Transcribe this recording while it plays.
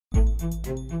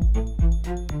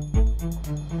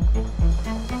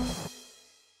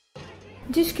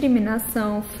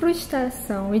Discriminação,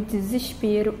 frustração e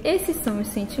desespero, esses são os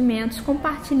sentimentos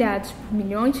compartilhados por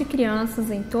milhões de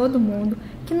crianças em todo o mundo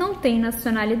que não têm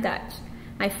nacionalidade.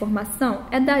 A informação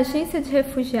é da Agência de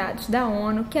Refugiados da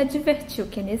ONU, que advertiu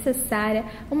que é necessária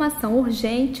uma ação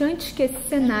urgente antes que esse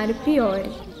cenário piore.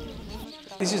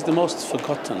 This is the most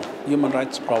forgotten human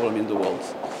rights problem in the world.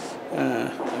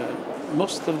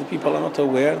 Most of the people are not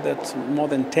aware that more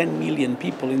than 10 million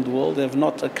people in the world have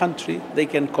not a country they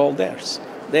can call theirs.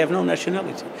 They have no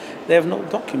nationality. They have no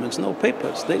documents, no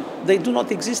papers. They do not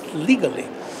exist legally.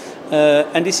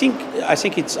 And I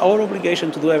think it's our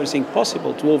obligation to do everything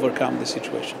possible to overcome the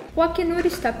situation. O Acnur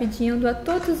está pedindo a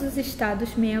todos os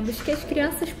Estados-membros que as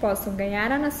crianças possam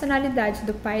ganhar a nacionalidade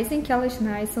do país em que elas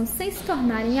nasçam sem se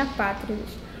tornarem apátridas.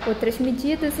 Outras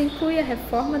medidas incluem a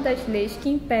reforma das leis que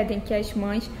impedem que as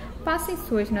mães passem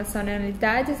suas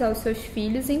nacionalidades aos seus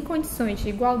filhos em condições de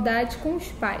igualdade com os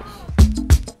pais.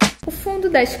 O Fundo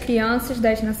das Crianças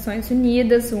das Nações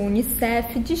Unidas, o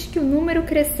UNICEF, diz que o número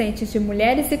crescente de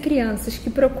mulheres e crianças que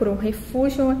procuram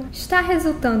refúgio está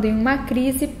resultando em uma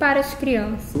crise para as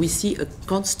crianças. We see a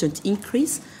constant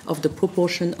increase of the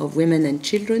proportion of women and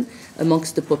children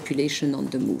amongst the population on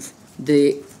the move.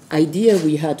 The idea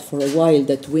we had for a while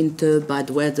that winter, bad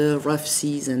weather, rough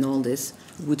seas and all this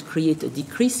would create a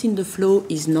decrease in the flow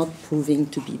is not proving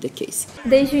to be the case.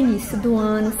 Desde o início do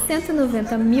ano,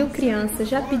 190 mil crianças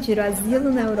já pediram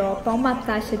asilo na Europa a uma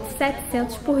taxa de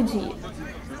 700 por dia.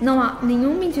 Não há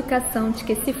nenhuma indicação de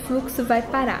que esse fluxo vai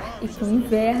parar, e com o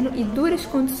inverno e duras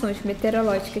condições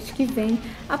meteorológicas que vêm,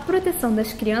 a proteção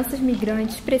das crianças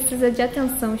migrantes precisa de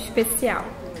atenção especial.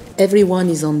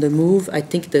 Everyone is on the move. I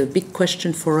think the big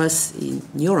question for us in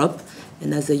Europe,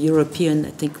 and as a European,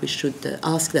 I think we should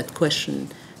ask that question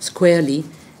squarely.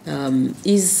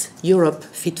 Is Europe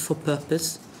fit for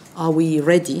purpose? Are we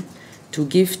ready to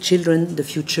give children the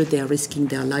future they are risking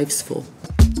their lives for?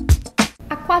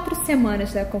 Há 4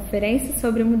 semanas da Conferência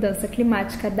sobre Mudança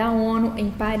Climática da ONU,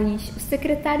 em Paris, o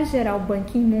secretário-geral Ban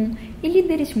Ki-moon e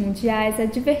líderes mundiais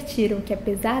advertiram que,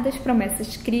 apesar das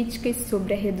promessas críticas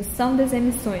sobre a redução das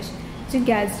emissões de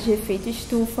gases de efeito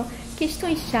estufa,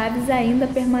 questões chaves ainda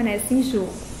permanecem em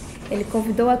jogo. Ele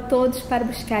convidou a todos para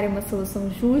buscarem uma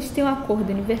solução justa e um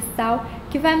acordo universal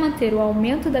que vai manter o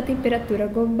aumento da temperatura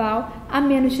global a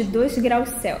menos de 2 graus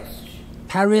Celsius.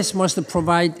 Paris must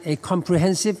provide a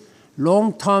comprehensive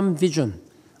long-term vision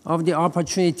of the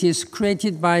opportunities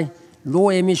created by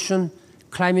low-emission,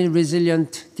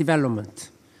 climate-resilient development.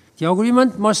 The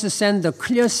agreement must send a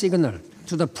clear signal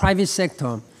to the private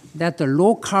sector that the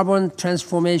low-carbon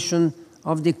transformation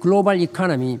of the global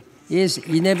economy is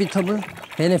inevitable,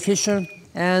 beneficial,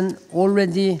 and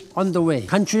already underway.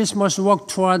 Countries must work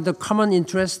toward the common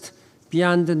interest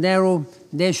beyond the narrow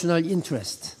national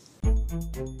interest.